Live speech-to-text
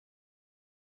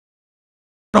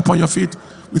upon your feet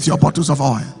with your bottles of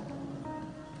oil.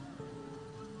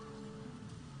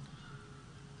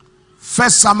 1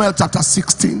 Samuel chapter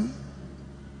 16.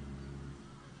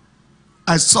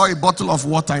 I saw a bottle of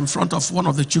water in front of one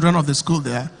of the children of the school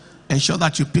there. Ensure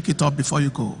that you pick it up before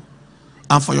you go.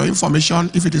 And for your information,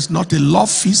 if it is not a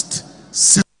love feast,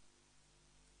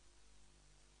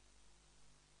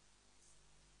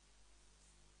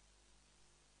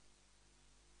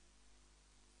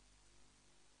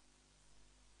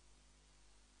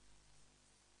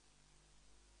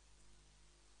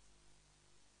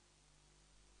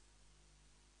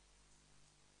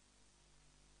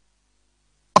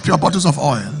 your bottles of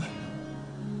oil,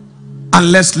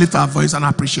 and let's lift our voice and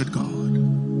appreciate God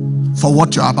for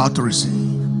what you're about to receive.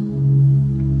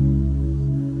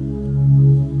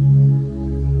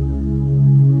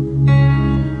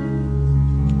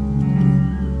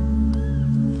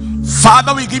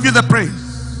 Father, we give you the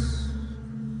praise,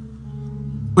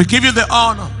 we give you the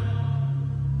honor.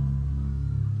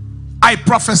 I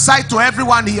prophesy to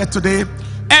everyone here today,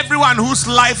 everyone whose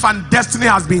life and destiny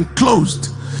has been closed,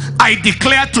 I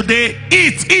declare today,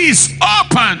 it is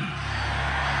open.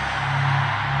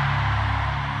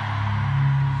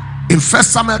 In 1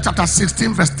 Samuel chapter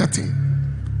 16 verse 13,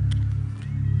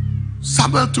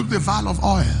 Samuel took the vial of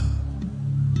oil,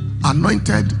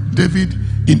 anointed David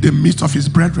in the midst of his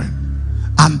brethren,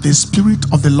 and the Spirit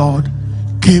of the Lord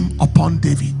came upon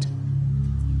David.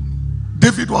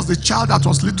 David was the child that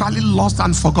was literally lost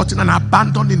and forgotten and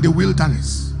abandoned in the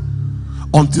wilderness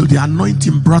until the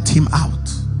anointing brought him out.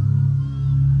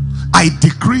 I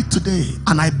decree today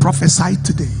and I prophesy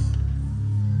today.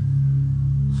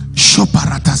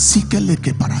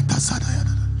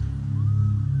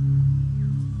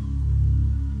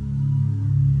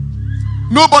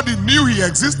 Nobody knew he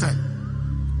existed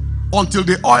until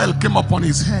the oil came upon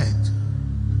his head.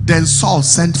 Then Saul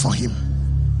sent for him.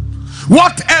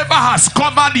 Whatever has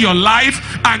covered your life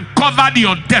and covered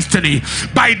your destiny,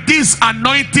 by this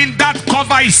anointing, that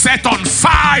cover is set on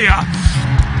fire.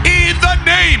 In the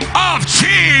name of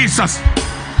Jesus.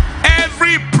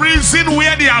 Every prison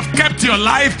where they have kept your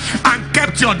life and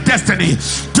kept your destiny,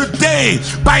 today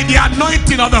by the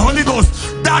anointing of the Holy Ghost,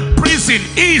 that prison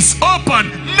is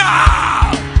open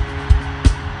now.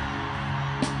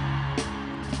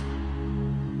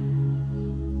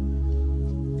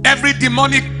 Every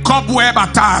demonic cobweb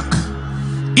attack,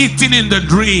 eating in the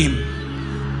dream,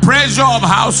 pressure of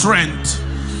house rent,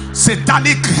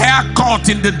 satanic haircut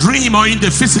in the dream or in the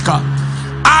physical,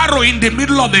 arrow in the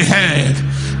middle of the head,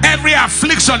 every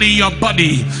affliction in your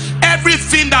body,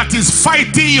 everything that is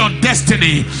fighting your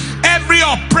destiny, every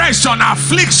oppression,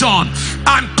 affliction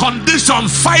and condition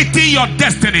fighting your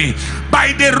destiny,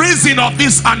 by the reason of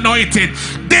this anointing,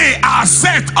 they are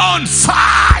set on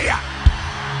fire.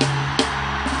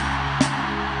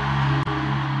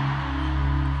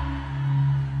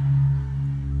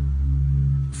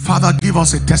 Father, give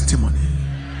us a testimony,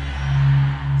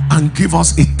 and give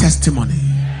us a testimony,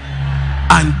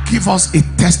 and give us a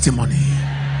testimony,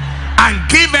 and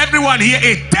give everyone here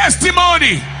a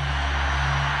testimony.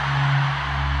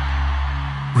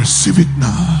 Receive it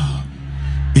now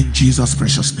in Jesus'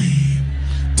 precious name.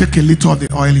 Take a little of the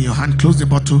oil in your hand, close the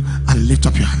bottle, and lift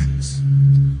up your hands.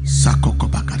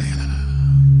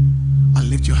 And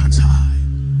lift your hands high.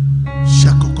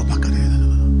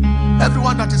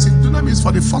 Everyone that is in Dunamis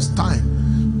for the first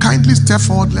time, kindly step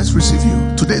forward. Let's receive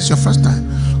you. Today is your first time.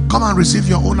 Come and receive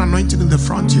your own anointing in the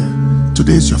front here.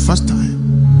 Today is your first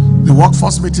time. The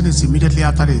workforce meeting is immediately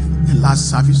after the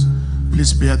last service.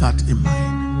 Please bear that in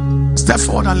mind. Step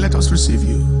forward and let us receive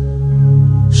you.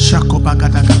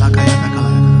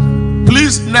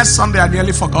 Please, next Sunday, I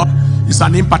nearly forgot, it's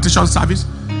an impartition service.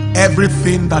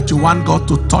 Everything that you want God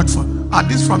to touch for. Are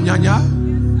these from Nyanya?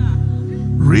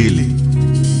 Really?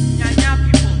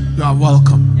 You are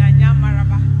welcome.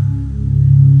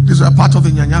 These are part of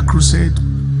the Nyanya Crusade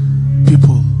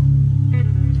people,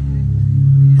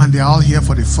 and they are all here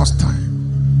for the first time.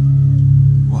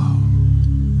 Wow.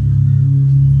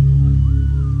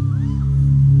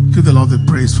 Give the Lord the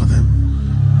praise for them.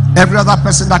 Every other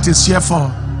person that is here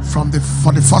for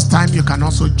the first time, you can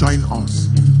also join us.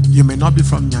 You may not be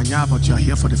from Nyanya, but you are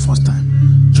here for the first time.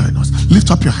 Join us.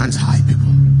 Lift up your hands high, people.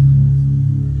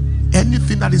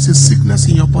 Anything that is a sickness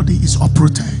in your body is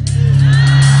uprooted.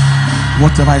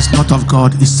 Whatever is not of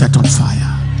God is set on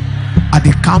fire. At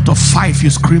the count of 5, you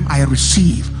scream, I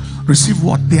receive. Receive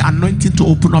what? The anointing to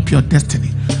open up your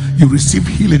destiny. You receive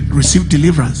healing, receive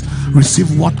deliverance, receive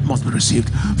what must be received.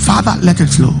 Father, let it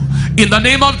flow. In the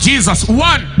name of Jesus.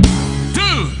 1,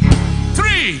 2,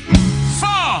 3, 4,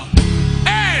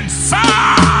 and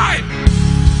 5.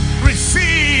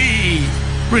 Receive.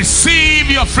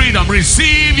 Receive your freedom.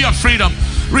 Receive your freedom.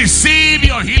 Receive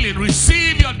your healing.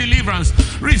 Receive your deliverance.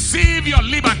 Receive your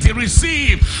liberty.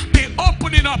 Receive the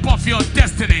opening up of your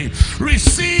destiny.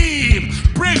 Receive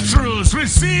breakthroughs.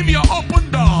 Receive your open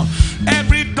door.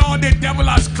 Every door the devil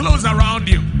has closed around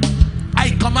you, I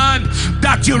command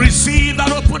that you receive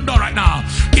that open door right now.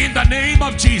 In the name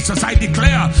of Jesus, I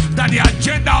declare that the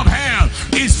agenda of hell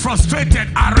is frustrated,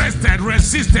 arrested,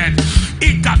 resisted.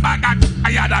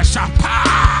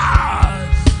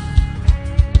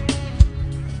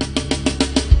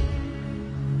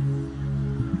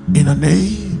 In the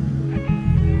name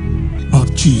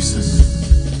of Jesus,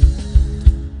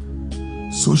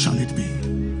 so shall it be.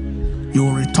 You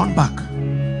will return back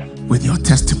with your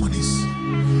testimonies.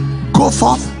 Go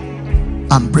forth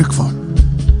and break forth.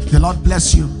 The Lord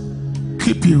bless you,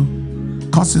 keep you,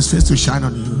 cause his face to shine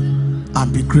on you,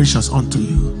 and be gracious unto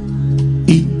you.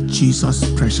 In Jesus'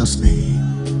 precious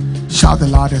name. Shout the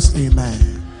loudest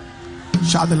amen.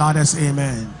 Shout the loudest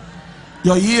amen.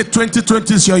 Your year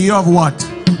 2020 is your year of what?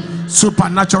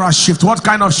 Supernatural shift. What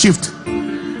kind of shift?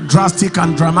 Drastic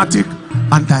and dramatic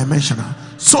and dimensional.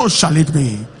 So shall it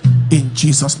be in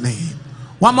Jesus' name.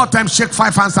 One more time, shake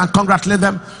 5 hands and congratulate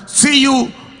them. See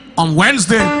you on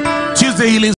Wednesday, Tuesday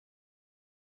healing.